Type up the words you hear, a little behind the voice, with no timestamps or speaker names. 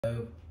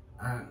When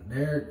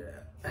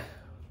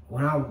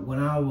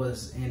I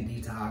was in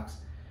detox,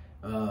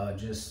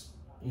 just,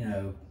 you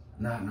know,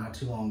 not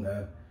too long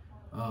ago,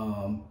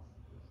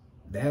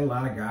 they had a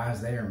lot of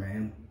guys there,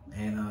 man,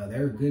 and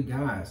they were good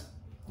guys,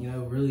 you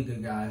know, really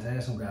good guys. They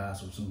had some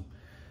guys with some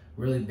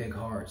really big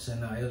hearts,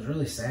 and it was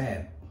really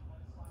sad,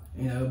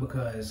 you know,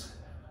 because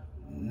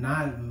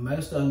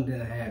most of them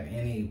didn't have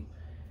any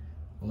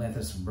length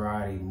of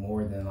sobriety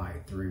more than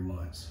like 3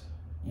 months.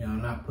 You know,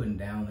 I'm not putting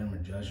down them or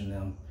judging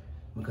them,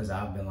 because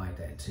I've been like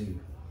that too.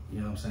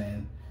 You know what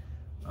I'm saying?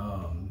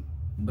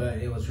 But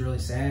it was really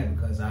sad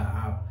because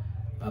a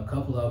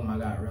couple of them I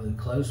got really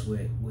close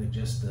with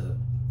just the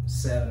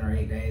 7 or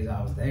 8 days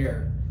I was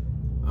there.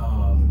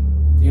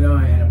 You know,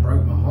 and it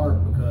broke my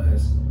heart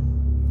because,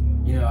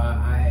 you know,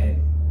 I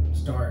had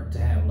started to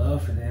have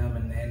love for them,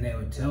 and they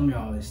would tell me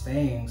all these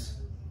things,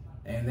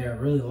 and they're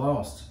really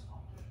lost.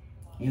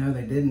 You know,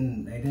 they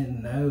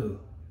didn't know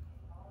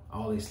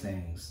all these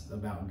things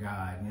about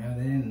God. You know,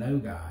 they didn't know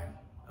God.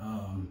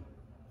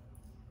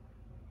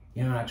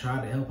 You know, I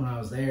tried to help when I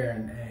was there,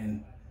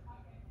 and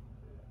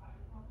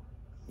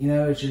you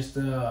know, it's just,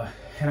 and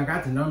I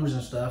got the numbers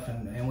and stuff,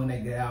 and when they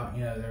get out,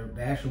 you know,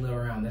 they actually live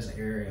around this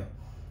area,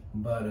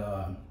 but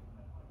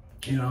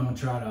you know, I'm gonna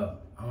try to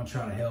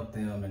help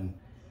them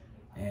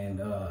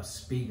and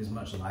speak as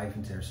much life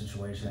into their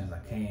situation as I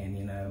can,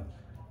 you know,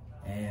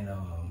 and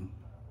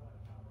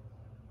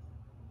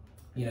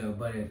you know,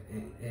 but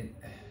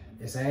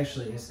it's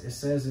actually, it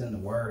says in the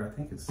word, I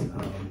think it's,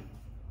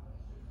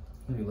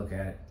 let me look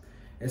at it.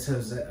 It's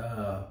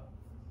Hosea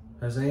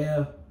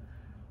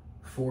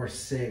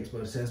 4:6,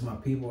 but it says, my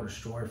people are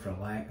destroyed for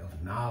lack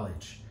of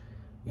knowledge.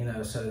 You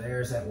know, so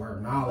there's that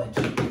word knowledge,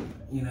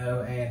 you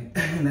know, and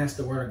that's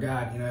the word of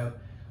God, you know.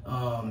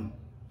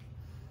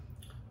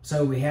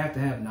 So we have to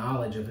have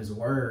knowledge of his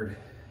word,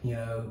 you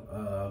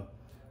know,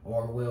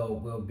 or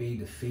we'll be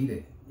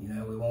defeated. You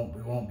know, we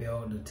won't be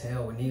able to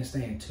tell. We need to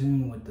stay in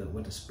tune with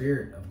the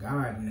Spirit of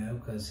God, you know,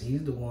 because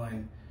he's the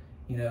one,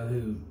 you know,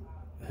 who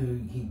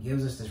he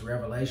gives us this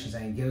revelations,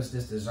 and he gives us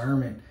this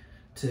discernment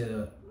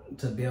to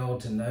be able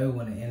to know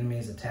when the enemy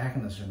is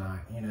attacking us or not,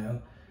 you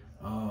know.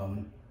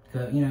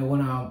 Cause, you know, when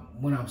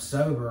I'm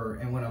sober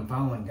and when I'm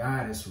following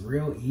God, it's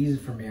real easy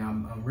for me.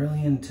 I'm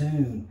really in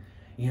tune,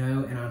 you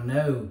know, and I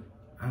know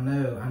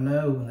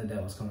when the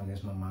devil's coming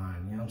against my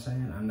mind. You know what I'm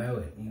saying? I know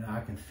it. You know,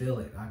 I can feel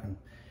it.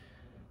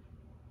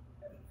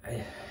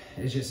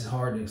 It's just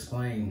hard to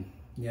explain,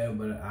 you know,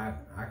 but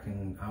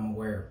I'm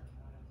aware.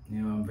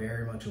 You know, I'm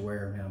very much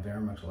aware, man. I'm very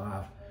much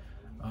alive.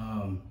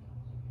 And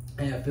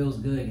it feels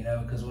good, you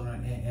know, because when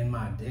I'm in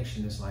my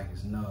addiction, it's like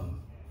it's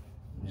numb.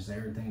 Just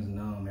everything's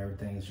numb.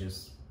 Everything's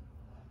just,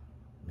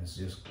 it's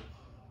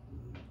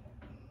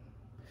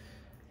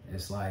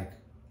like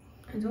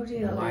I told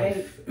you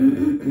life.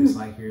 It's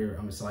like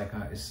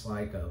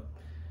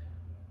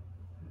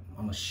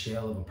I'm a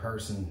shell of a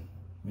person,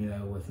 you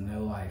know, with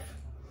no life,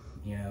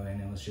 you know,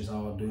 and it was just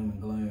all doom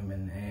and gloom.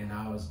 And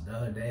the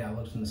other day I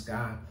looked in the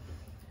sky,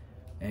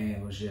 and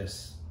it was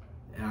just,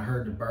 and I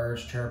heard the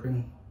birds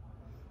chirping,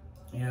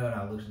 you know, and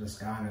I looked at the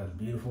sky, and it was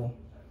beautiful.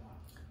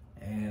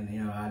 And,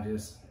 you know, I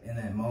just, in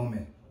that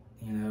moment,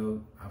 you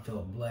know, I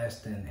felt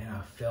blessed, and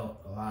I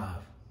felt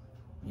alive,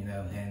 you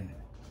know, and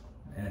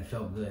it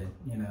felt good.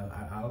 You know,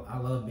 I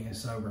love being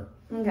sober.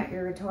 You got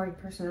your retarded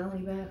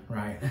personality back.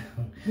 Right.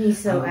 He's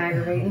so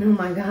aggravating. Oh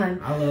my God.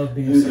 I love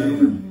being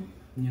sober,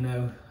 you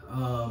know,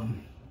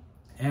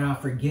 and I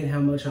forget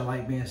how much I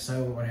like being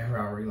sober whenever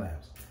I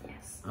relapse.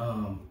 Yes.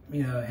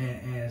 You know,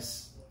 and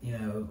it's, you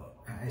know,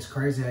 it's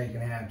crazy how you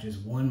can have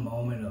just one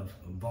moment of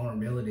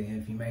vulnerability,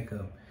 and if you make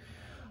a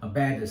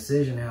bad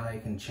decision, how they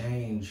can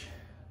change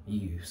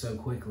you so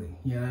quickly,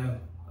 you know.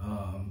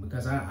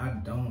 Because I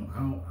don't,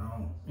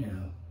 you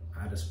know,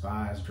 I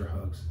despise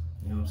drugs.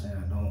 You know what I'm saying?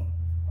 I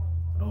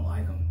don't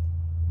like them.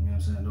 You know what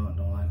I'm saying? I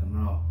don't like them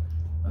at all.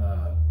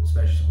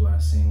 Especially what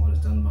I've seen, what it's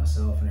done to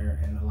myself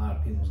and a lot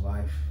of people's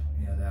life,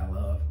 you know, that I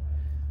love.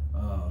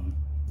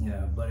 You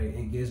know, but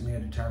it gives me a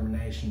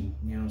determination.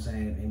 You know what I'm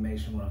saying? It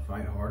makes me want to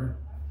fight harder.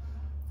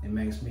 It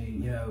makes me,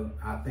 you know,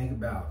 I think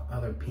about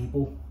other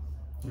people.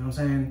 You know what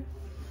I'm saying?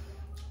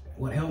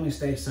 What helped me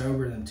stay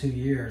sober in 2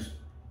 years,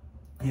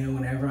 you know,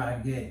 whenever I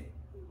get,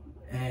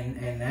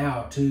 and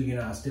now too, you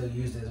know, I still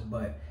use this,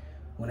 but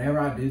whenever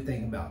I do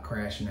think about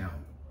crashing out,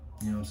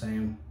 you know what I'm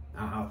saying,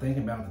 I'll think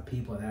about the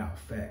people that I'll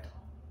affect.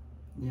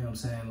 You know what I'm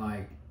saying?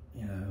 Like,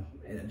 you know,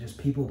 just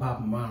people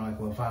pop in my mind, like,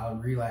 well, if I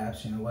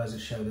relapse, you know, what does it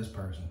show this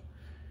person?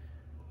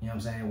 You know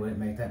what I'm saying? Would it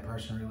make that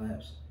person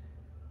relapse?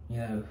 You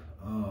know,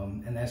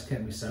 and that's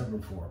kept me sober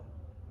before,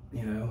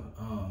 you know.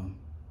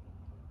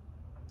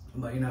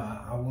 But, you know,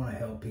 I want to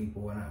help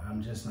people, and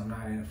I'm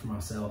not in it for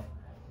myself.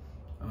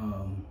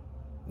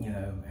 You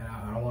know, and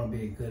I want to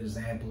be good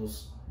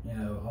examples. You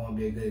know, I want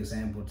to be a good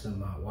example to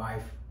my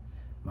wife,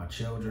 my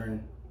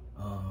children,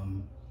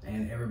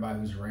 and everybody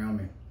who's around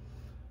me.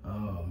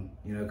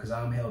 You know, because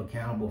I'm held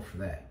accountable for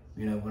that.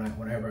 You know,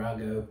 whenever I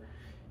go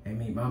and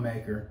meet my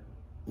maker,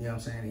 you know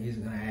what I'm saying, he's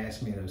going to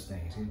ask me those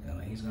things.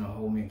 He's gonna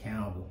hold me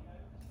accountable.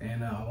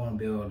 And I want to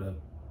be able to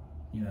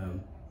you know,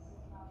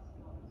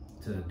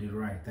 to do the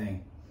right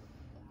thing.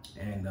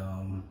 And,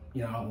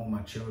 you know, I don't want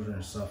my children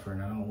to suffer,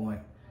 and I don't want,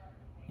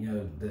 you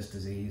know, this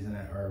disease and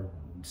or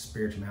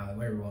spiritual malady,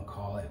 whatever you want to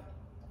call it.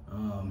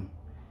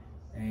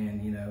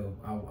 And, you know,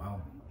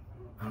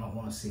 I don't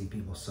want to see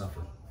people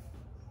suffer,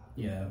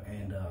 you know,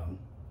 and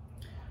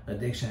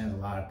addiction has a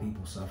lot of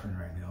people suffering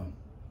right now.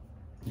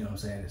 You know what I'm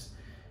saying?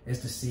 It's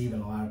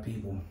deceiving a lot of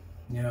people,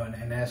 you know,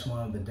 and that's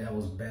one of the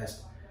devil's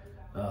best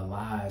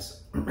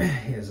lies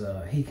is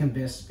he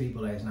convinces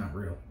people that it's not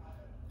real.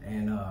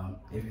 And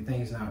if you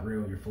think it's not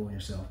real, you're fooling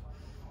yourself,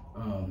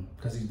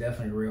 because he's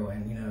definitely real.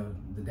 And, you know,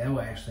 the devil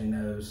actually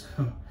knows.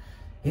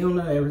 He don't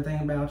know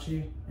everything about you.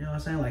 You know what I'm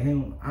saying? Like,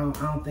 I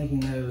don't think he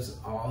knows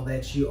all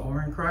that you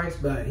are in Christ,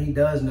 but he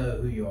does know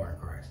who you are in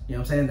Christ. You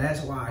know what I'm saying?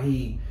 That's why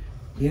he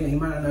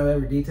might not know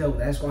every detail, but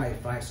that's why he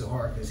fights so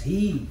hard, because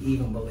he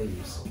even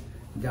believes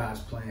God's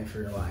plan for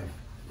your life.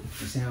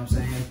 You see what I'm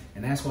saying?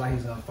 And that's why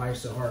he's gonna fight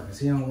so hard, because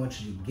he don't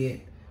want you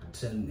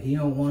he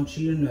don't want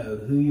you to know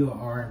who you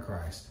are in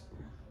Christ.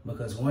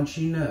 Because once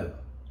you know,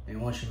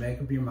 and once you make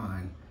up your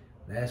mind,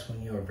 that's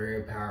when you are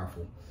very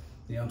powerful.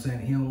 You know what I'm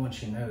saying? He don't want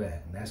you to know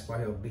that. And that's why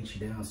he'll beat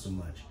you down so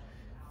much.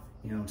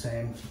 You know what I'm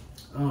saying?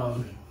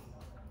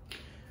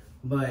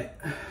 But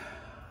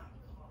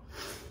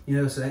you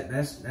know, so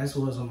that's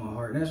what's on my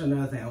heart. And there's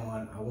another thing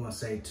I want to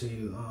say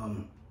too.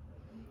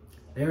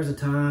 There was a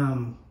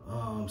time,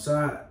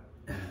 so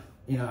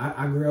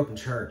I grew up in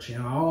church. You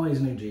know, I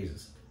always knew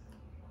Jesus.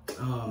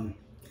 And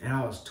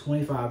I was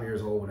 25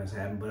 years old when this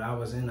happened, but I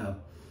was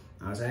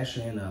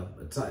actually in a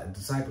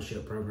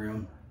discipleship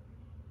program.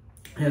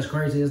 And it's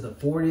crazy. It was the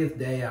 40th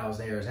day I was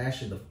there. It was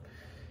actually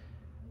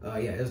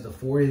it was the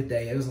 40th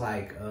day. It was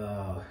like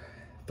 2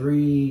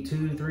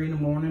 to 3 in the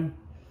morning.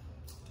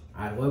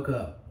 I woke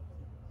up,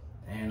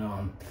 and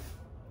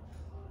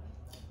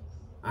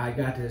I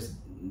got this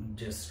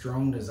just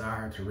strong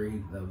desire to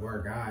read the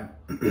Word of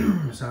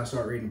God. So I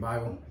started reading the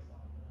Bible,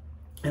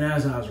 and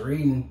as I was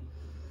reading,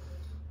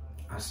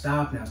 I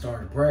stopped and I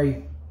started to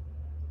pray,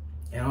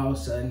 and all of a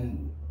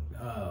sudden,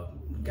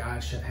 God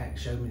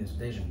showed me this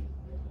vision,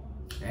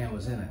 and it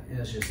was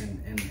just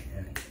in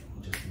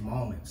just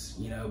moments,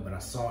 you know, but I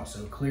saw it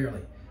so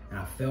clearly, and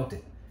I felt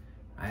it.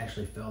 I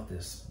actually felt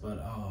this, but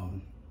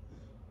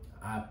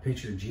I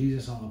pictured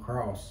Jesus on the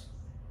cross,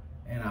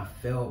 and I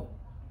felt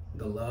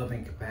the love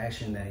and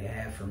compassion that he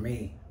had for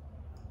me,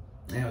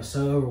 and it was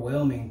so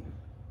overwhelming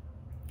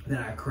that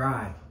I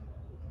cried.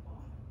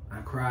 I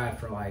cried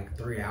for like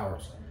 3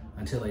 hours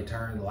until they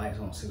turned the lights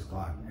on at 6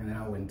 o'clock, and then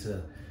I went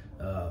to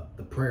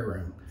the prayer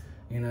room,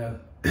 you know,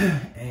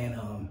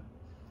 and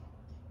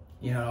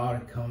you know, all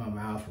that come out of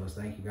my mouth was,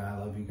 "Thank you, God,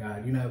 I love you,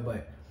 God," you know.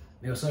 But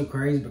it was so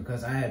crazy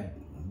because I had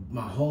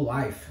my whole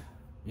life,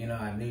 you know,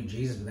 I knew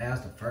Jesus, but that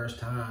was the first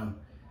time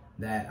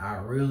that I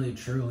really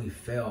truly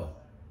felt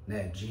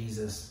that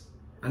Jesus,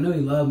 I knew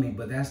he loved me,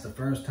 but that's the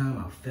first time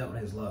I felt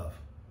his love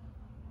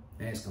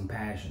and his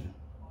compassion.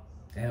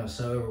 And it was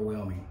so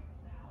overwhelming,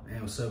 and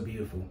it was so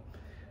beautiful.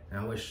 And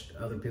I wish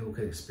other people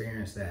could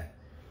experience that.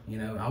 You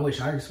know, I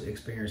wish I could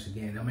experience it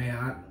again. I mean,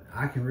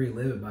 I can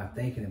relive it by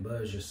thinking it, but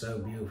it was just so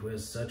beautiful. It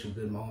was such a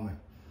good moment.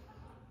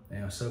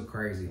 And it was so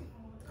crazy.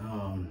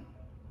 And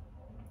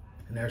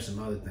there's some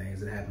other things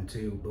that happened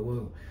too,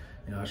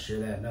 but I'll share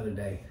that another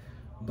day.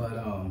 But,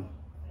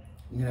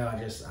 you know,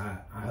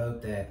 I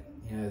hope that,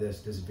 you know,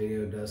 this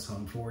video does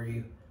something for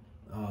you.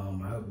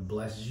 I hope it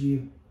blesses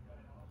you.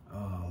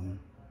 And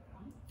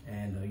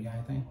you got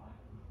anything?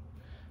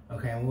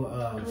 Okay, well,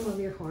 I love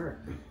your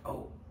heart.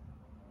 Oh.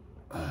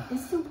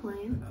 It's still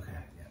playing. Okay,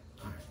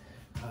 yeah, all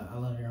right. I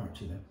love your heart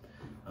too, then.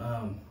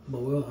 But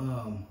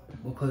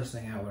we'll close this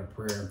thing out with a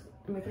prayer.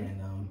 Okay.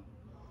 And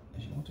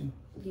if you want to.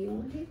 Do you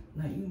want to?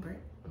 No, you can pray.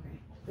 Okay.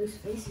 Those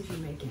faces you're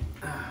making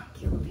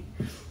kill me.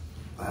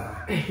 All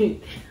right.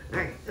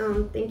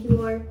 Thank you,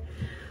 Lord.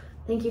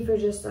 Thank you for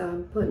just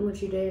putting what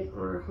you did on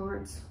our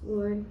hearts,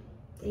 Lord.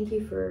 Thank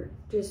you for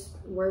just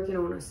working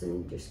on us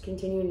and just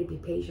continuing to be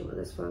patient with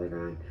us, Father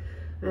God.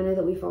 I know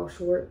that we fall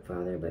short,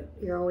 Father, but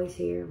you're always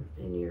here,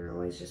 and you're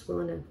always just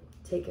willing to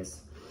take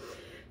us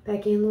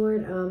back in,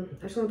 Lord. I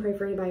just want to pray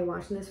for anybody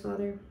watching this,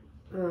 Father.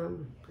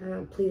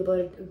 I plead the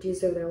blood of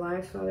Jesus over their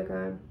lives, Father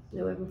God.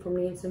 No weapon formed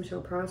against them shall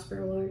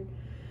prosper, Lord.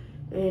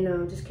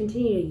 And just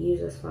continue to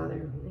use us,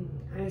 Father.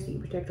 I ask that you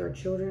protect our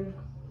children,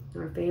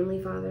 our family,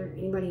 Father.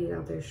 Anybody who's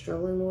out there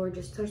struggling, Lord,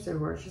 just touch their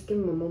hearts. Just give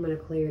them a moment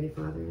of clarity,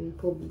 Father, and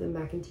pull them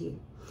back into you.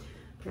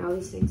 Pray all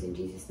these things in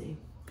Jesus' name.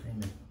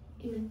 Amen.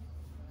 Amen.